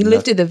 Yeah, and he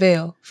lifted the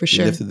veil for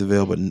sure. He lifted the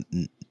veil, but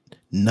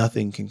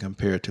nothing can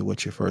compare to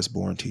what your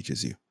firstborn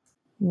teaches you.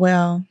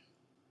 Well,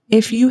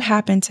 if you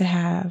happen to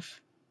have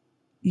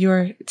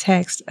your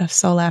text of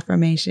soul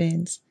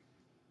affirmations,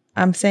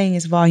 I'm saying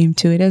it's volume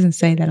 2. It doesn't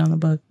say that on the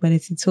book, but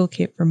it's a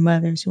toolkit for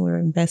mothers who are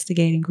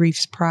investigating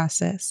grief's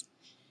process.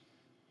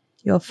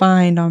 You'll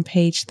find on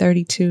page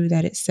 32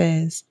 that it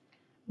says,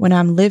 when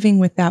I'm living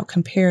without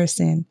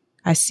comparison,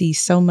 I see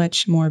so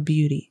much more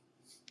beauty.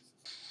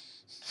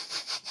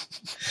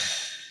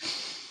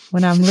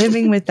 When I'm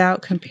living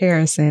without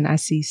comparison, I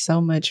see so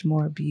much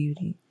more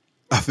beauty.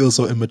 I feel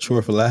so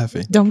immature for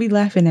laughing. Don't be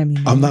laughing at me.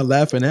 Man. I'm not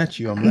laughing at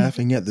you. I'm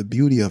laughing at the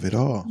beauty of it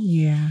all.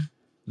 Yeah.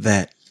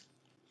 That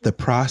the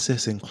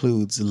process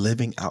includes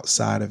living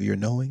outside of your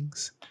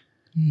knowings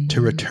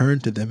to return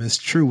to them as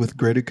true with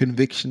greater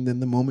conviction than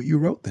the moment you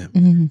wrote them.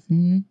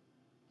 Mm-hmm.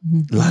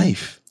 Mm-hmm.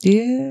 Life.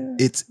 Yeah.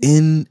 It's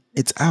in,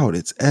 it's out.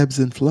 It's ebbs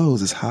and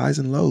flows. It's highs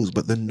and lows,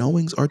 but the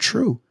knowings are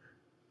true.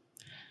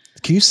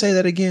 Can you say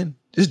that again?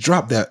 Just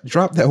drop that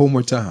one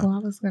more time. Well, I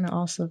was going to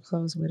also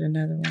close with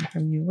another one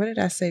from you. What did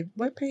I say?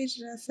 What page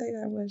did I say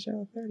that was,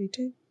 y'all?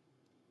 32?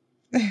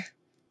 I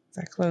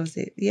closed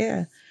it.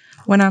 Yeah.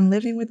 When I'm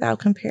living without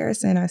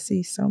comparison, I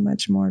see so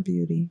much more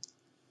beauty.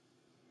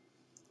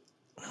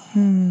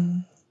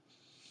 I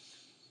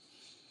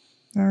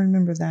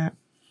remember that.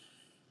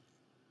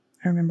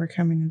 I remember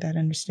coming to that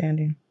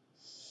understanding.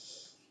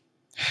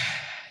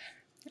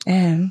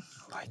 And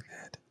I like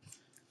that.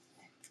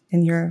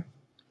 In your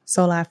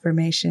Soul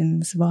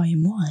Affirmations,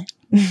 Volume 1,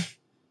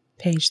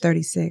 page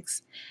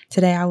 36.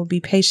 Today I will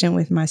be patient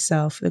with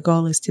myself. The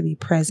goal is to be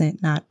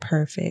present, not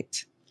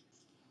perfect.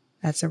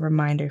 That's a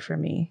reminder for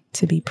me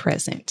to be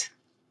present,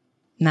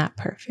 not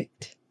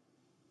perfect.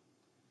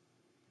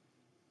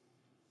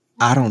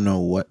 I don't know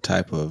what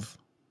type of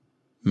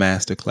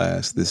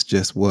masterclass this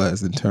just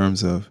was in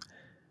terms of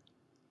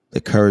the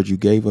courage you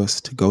gave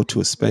us to go to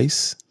a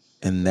space.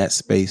 In that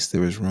space,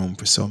 there is room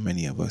for so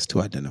many of us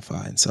to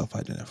identify and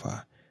self-identify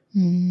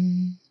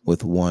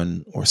with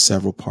one or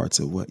several parts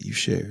of what you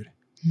shared.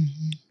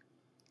 Mm-hmm.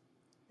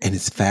 And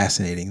it's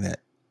fascinating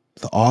that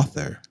the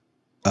author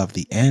of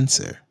the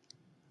answer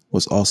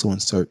was also in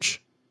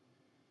search,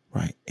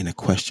 right, in a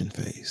question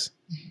phase.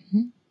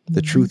 Mm-hmm.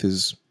 The truth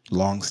is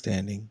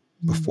long-standing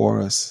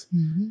before us,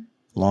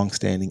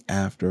 long-standing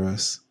after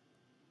us.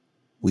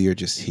 We are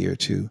just here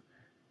to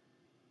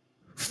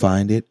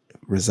find it,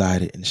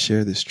 reside it, and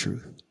share this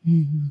truth.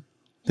 Mm-hmm.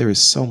 There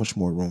is so much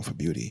more room for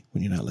beauty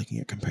when you're not looking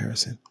at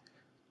comparison.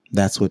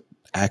 That's what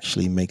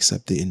actually makes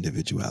up the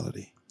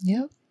individuality.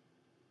 Yep.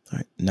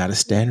 Right? Not a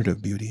standard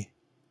of beauty,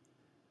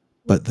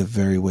 but the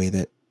very way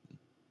that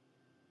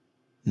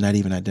not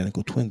even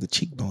identical twins, the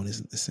cheekbone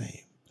isn't the same.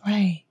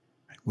 Right.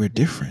 We're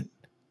different,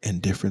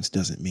 and difference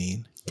doesn't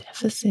mean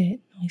deficit.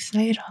 We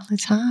say it all the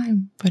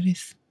time, but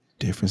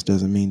difference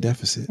doesn't mean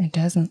deficit. It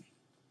doesn't.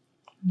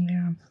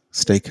 Yeah.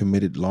 Stay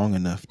committed long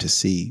enough to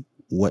see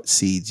what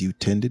seeds you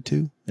tended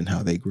to and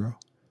how they grow.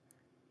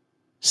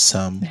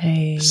 Thank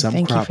you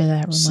for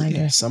that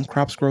reminder. Some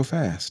crops grow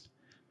fast.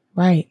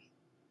 Right.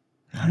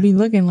 I'll be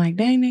looking like,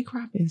 dang, that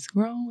crop is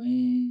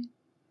growing.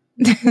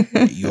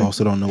 You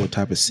also don't know what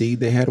type of seed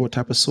they had or what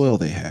type of soil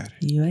they had.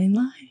 You ain't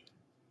lying.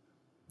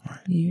 Right.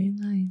 You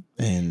ain't lying.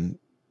 And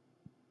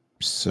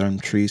some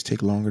trees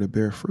take longer to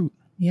bear fruit.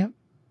 Yep.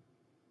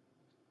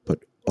 But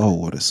oh,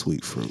 what a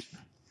sweet fruit.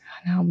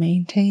 And I'll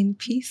maintain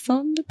peace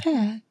on the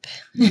path.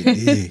 You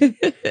dig.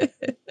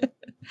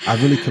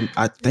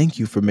 I thank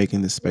you for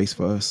making this space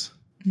for us.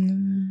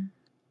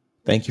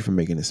 Thank you for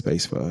making this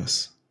space for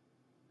us.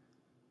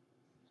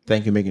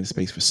 Thank you for making the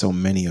space for so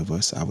many of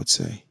us, I would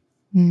say.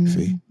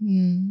 Fee.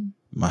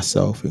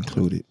 Myself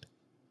included.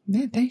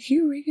 Man, thank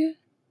you, Rika.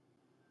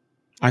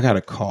 I got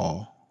a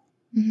call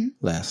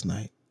last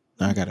night.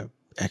 Actually,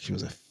 it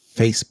was a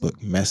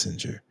Facebook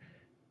Messenger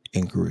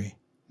inquiry.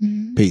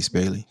 Peace,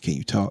 Bailey. Can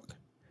you talk?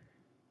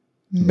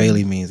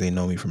 Bailey means they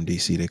know me from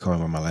DC. They call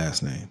me by my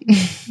last name.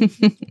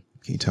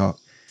 Can you talk?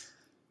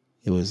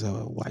 It was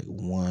like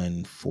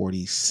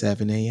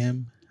 1:47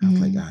 a.m. I was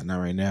like, not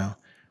right now.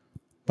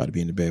 About to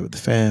be in the bed with the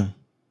fam.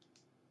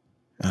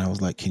 And I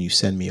was like, can you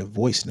send me a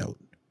voice note?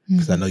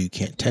 Because I know you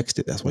can't text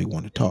it. That's why you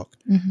want to talk.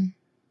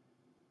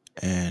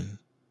 And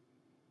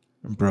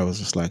bro was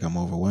just like, I'm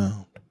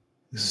overwhelmed.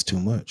 This is too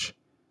much.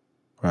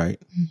 Right?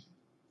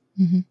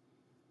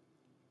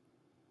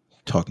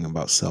 Talking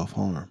about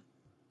self-harm.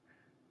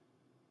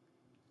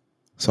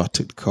 So I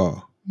took the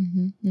call.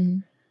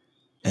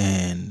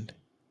 And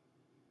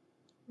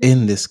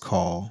in this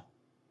call,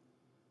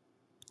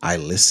 I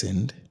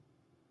listened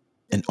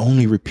and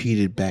only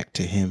repeated back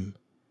to him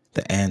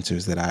the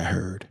answers that I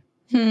heard.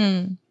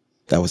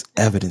 That was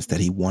evidence that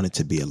he wanted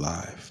to be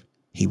alive.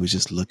 He was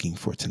just looking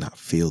for it to not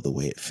feel the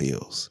way it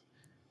feels.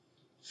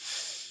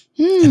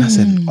 And I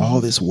said, in all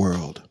this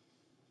world,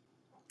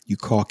 you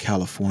call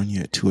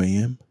California at 2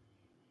 a.m.,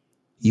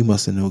 you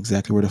must know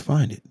exactly where to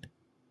find it.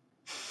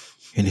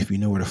 And if you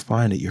know where to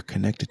find it, you're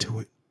connected to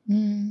it.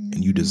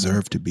 And you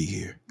deserve to be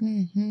here.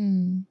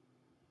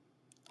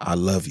 I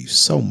love you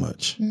so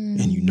much.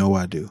 And you know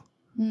I do.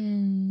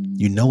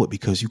 You know it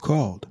because you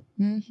called.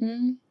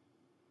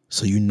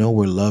 So you know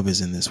where love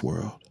is in this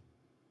world.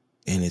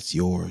 And it's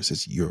yours.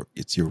 It's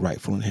your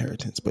rightful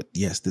inheritance. But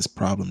yes, this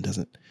problem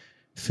doesn't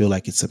feel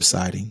like it's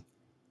subsiding.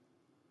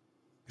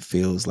 It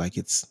feels like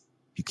you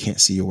can't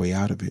see your way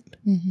out of it.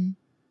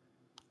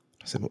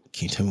 I said, well,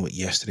 can you tell me what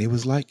yesterday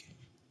was like?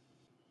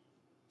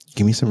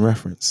 Give me some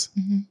reference.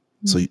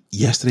 So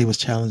yesterday was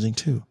challenging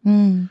too.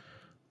 And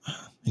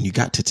you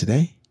got to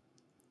today?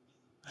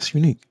 That's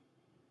unique.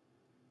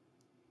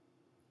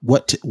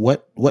 What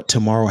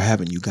tomorrow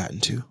haven't you gotten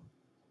to?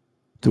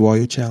 Through all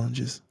your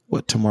challenges,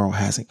 what tomorrow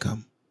hasn't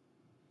come?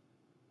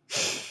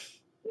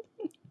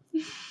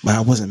 But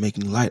I wasn't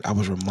making light. I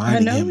was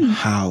reminding him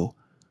how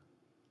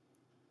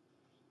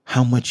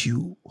much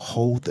you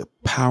hold the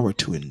power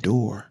to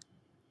endure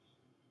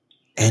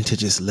and to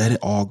just let it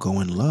all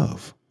go in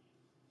love.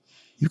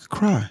 You could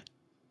cry.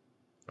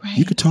 Right.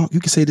 You could talk.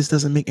 You could say this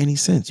doesn't make any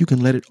sense. You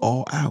can let it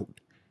all out.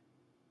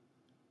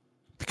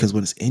 Because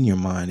when it's in your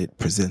mind, it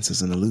presents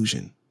as an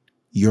illusion.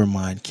 Your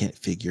mind can't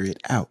figure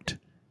it out.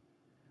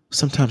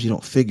 Sometimes you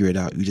don't figure it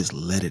out. You just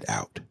let it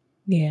out.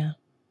 Yeah.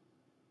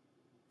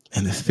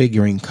 And the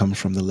figuring comes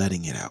from the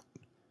letting it out.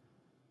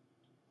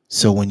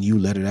 So when you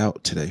let it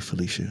out today,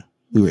 Felicia,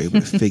 we were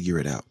able to figure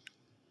it out.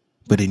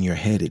 But in your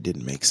head, it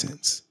didn't make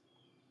sense.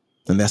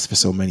 And that's for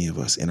so many of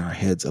us. In our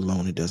heads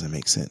alone, it doesn't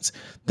make sense.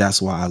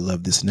 That's why I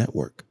love this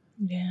network.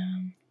 Yeah.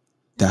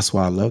 That's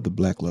why I love the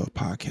Black Love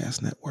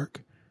Podcast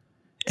Network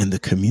and the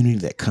community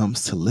that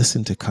comes to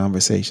listen to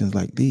conversations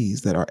like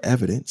these that are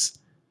evidence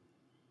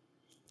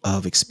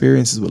of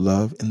experiences with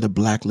love and the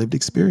Black lived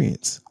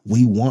experience.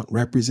 We want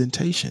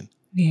representation.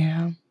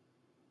 Yeah.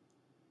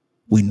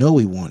 We know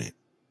we want it.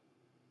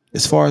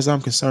 As far as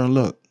I'm concerned,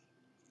 look,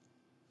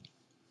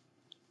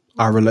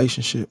 our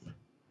relationship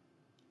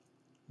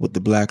with the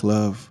Black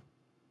Love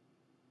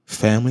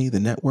family,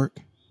 the network,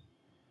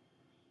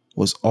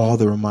 was all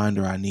the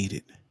reminder I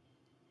needed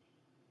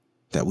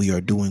that we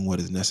are doing what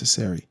is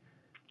necessary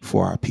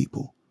for our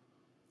people,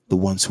 the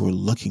ones who are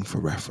looking for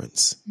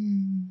reference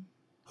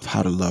of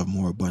how to love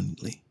more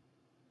abundantly.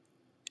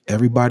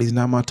 Everybody's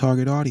not my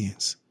target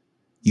audience.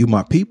 You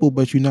my people,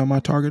 but you're not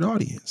my target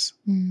audience.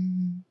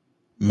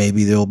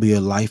 Maybe there'll be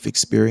a life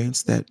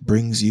experience that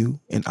brings you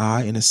and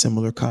I in a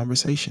similar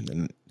conversation.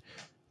 And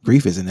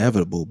grief is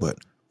inevitable, but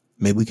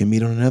maybe we can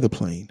meet on another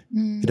plane.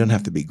 It doesn't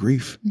have to be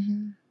grief.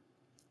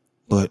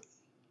 But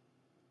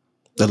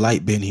the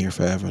light been here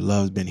forever.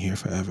 Love's been here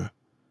forever.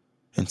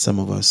 And some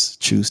of us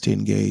choose to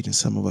engage and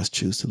some of us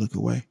choose to look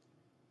away.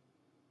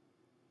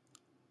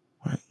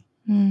 Right?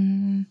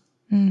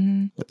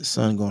 But the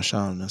sun gonna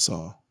shine on us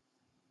all.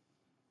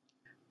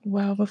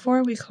 Well,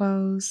 before we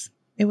close,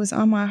 it was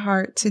on my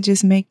heart to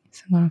just let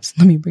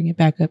me bring it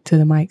back up to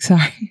the mic.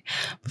 Sorry.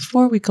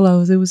 Before we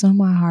close, it was on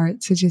my heart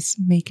to just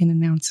make an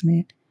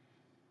announcement.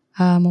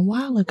 A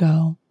while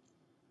ago,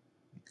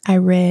 I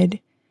read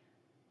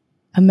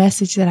a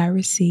message that I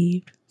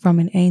received from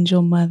an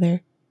angel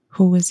mother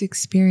who was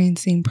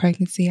experiencing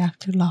pregnancy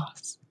after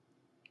loss.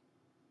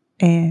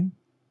 And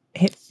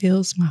it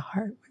fills my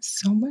heart with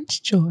so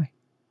much joy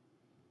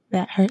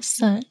that her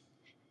son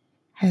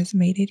has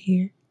made it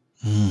here.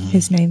 Mm.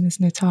 His name is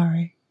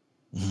Natare.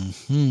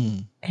 Mm-hmm.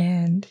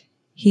 And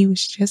he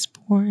was just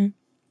born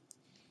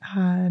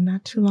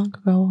not too long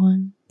ago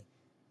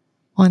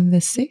on the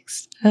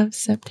 6th of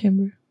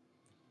September.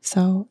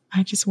 So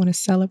I just want to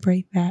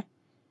celebrate that.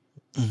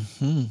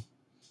 Mm-hmm.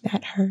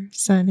 That her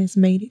son has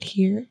made it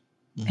here.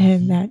 Mm-hmm.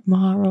 And that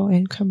Maharo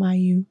and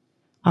Kamayu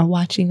are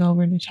watching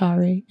over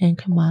Natare and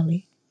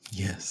Kamali.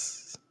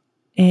 Yes.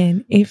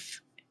 And if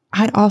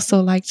I'd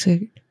also like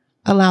to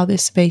allow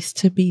this space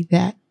to be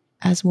that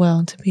as well,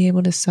 and to be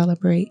able to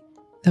celebrate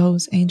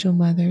those angel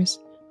mothers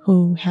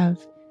who have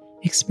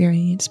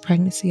experienced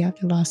pregnancy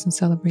after loss and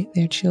celebrate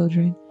their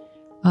children,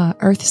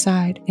 earth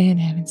side and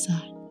heaven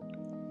side.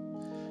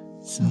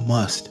 So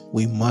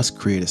We must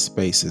create a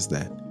space as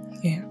that.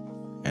 yeah.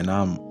 And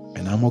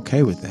I'm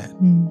okay with that.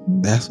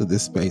 Mm-hmm. That's what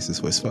this space is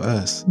for. It's for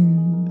us.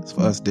 Mm-hmm. It's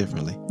for us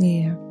differently.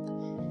 Yeah.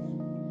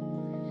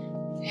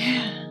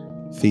 Yeah.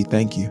 Fee,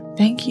 thank you.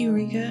 Thank you,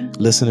 Rika.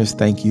 Listeners,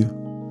 thank you.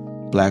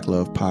 Black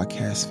Love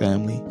Podcast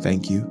family,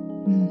 thank you.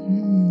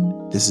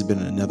 Mm-hmm. This has been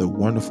another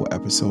wonderful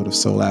episode of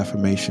Soul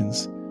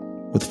Affirmations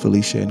with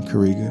Felicia and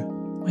Kariga.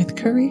 With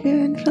Kariga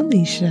and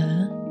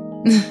Felicia.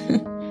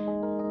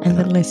 And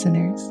the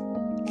listeners.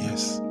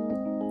 Yes.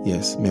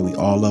 Yes. May we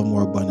all love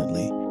more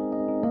abundantly